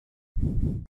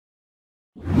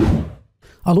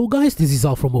Hello guys, this is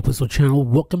Al from OpenMediaVault channel.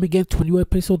 Welcome again to a new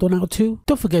episode on how to.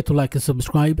 Don't forget to like and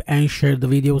subscribe and share the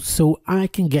videos so I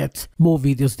can get more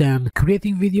videos done.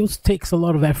 Creating videos takes a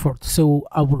lot of effort, so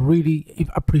I would really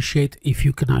appreciate if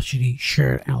you can actually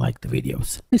share and like the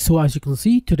videos. So as you can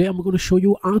see, today I'm going to show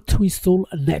you how to install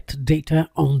NetData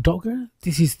on Docker.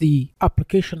 This is the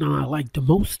application I like the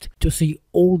most to see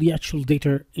all the actual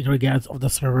data in regards of the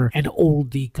server and all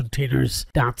the containers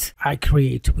that I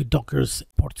create with Docker's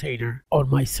Portainer on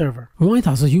my server. Right,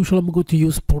 as usual, I'm going to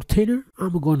use Portainer.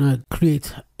 I'm going to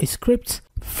create a script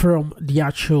from the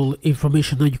actual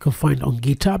information that you can find on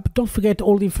GitHub. Don't forget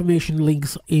all the information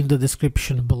links in the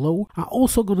description below. I'm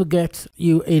also going to get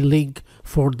you a link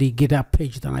for the GitHub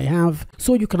page that I have,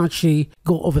 so you can actually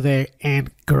go over there and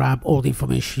grab all the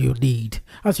information you need.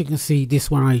 As you can see,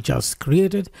 this one I just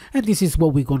created, and this is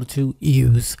what we're going to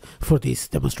use for this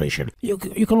demonstration. You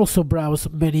can also browse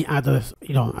many other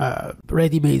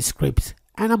ready-made scripts,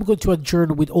 and I'm going to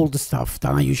adjourn with all the stuff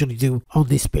that I usually do on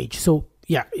this page. So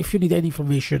yeah, if you need any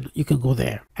information, you can go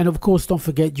there. And of course, don't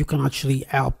forget, you can actually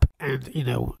help and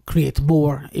create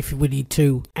more if we need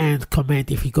to, and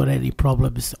comment if you got any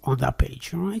problems on that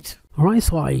page. All right,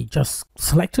 so I just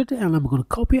selected and I'm going to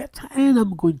copy it, and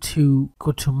I'm going to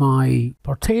go to my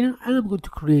Portainer and I'm going to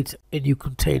create a new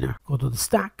container. Go to the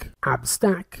stack, add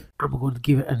stack. I'm going to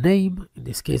give it a name. In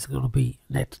this case, it's going to be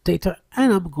NetData,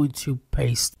 and I'm going to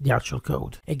paste the actual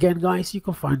code. Again, guys, you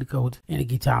can find the code in the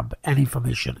GitHub and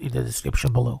information in the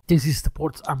description below. This is the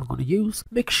port I'm going to use.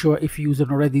 Make sure if you're using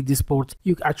already this port,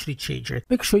 you actually change it.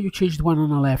 Make sure you change the one on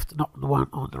the left, not the one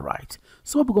on the right.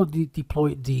 So I'm going to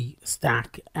deploy the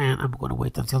stack, and I'm going to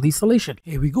wait until the installation.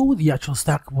 Here we go. The actual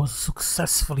stack was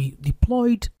successfully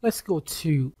deployed. Let's go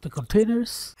to the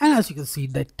containers, and as you can see,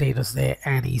 NetData's there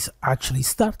and is actually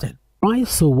started. Right,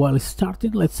 so while it's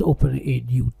starting, let's open a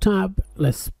new tab.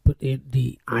 Let's put in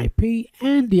the IP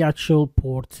and the actual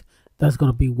port. That's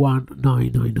going to be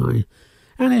 1999.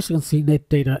 And as you can see,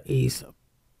 NetData is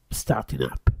starting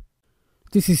up.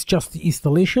 This is just the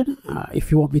installation.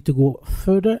 If you want me to go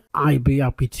further, I'd be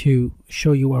happy to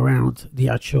show you around the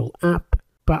actual app.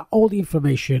 But all the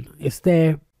information is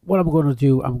there. What I'm going to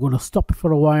do, I'm going to stop it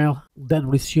for a while, then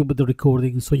resume the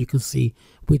recording so you can see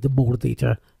with the more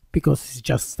data. Because it's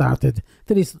just started,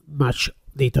 there is much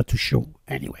data to show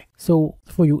anyway. So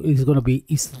for you, it's going to be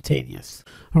instantaneous.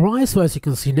 All right, so as you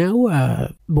can see now,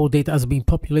 more data has been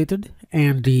populated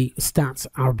and the stats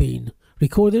are being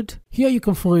recorded. Here you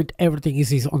can find everything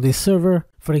is on this server.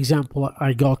 For example,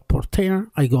 I got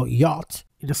Portainer, I got Yacht.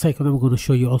 In a second, I'm going to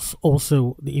show you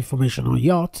also the information on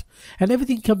Yacht, and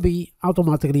everything can be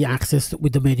automatically accessed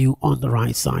with the menu on the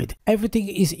right side. Everything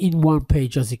is in one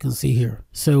page, as you can see here.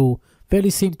 So very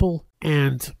simple,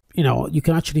 and you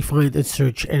can actually find and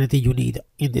search anything you need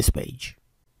in this page.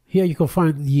 Here you can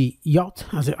find the Yacht,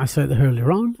 as I said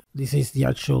earlier on. This is the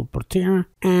actual Portainer,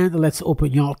 and let's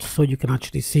open Yacht so you can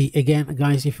actually see. Again,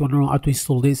 guys, if you want to know how to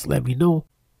install this, let me know.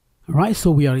 Alright,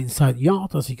 so we are inside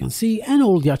Yacht, as you can see, and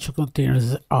all the actual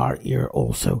containers are here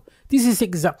also. This is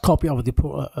exact copy of the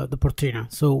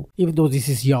Portainer, so even though this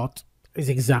is Yacht, it's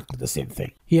exactly the same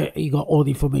thing. Here you got all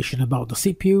the information about the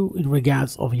CPU in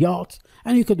regards of Yacht,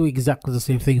 and you can do exactly the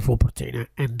same thing for Portainer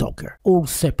and Docker, all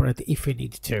separate if you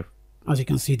need to. As you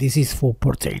can see, this is for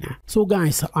Portainer. So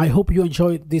guys, I hope you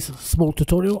enjoyed this small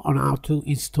tutorial on how to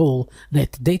install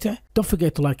NetData. Don't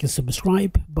forget to like and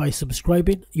subscribe. By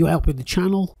subscribing, you're helping the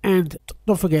channel. And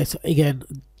don't forget, again,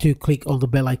 to click on the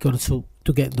bell icon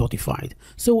to get notified.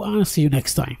 So I'll see you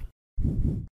next time.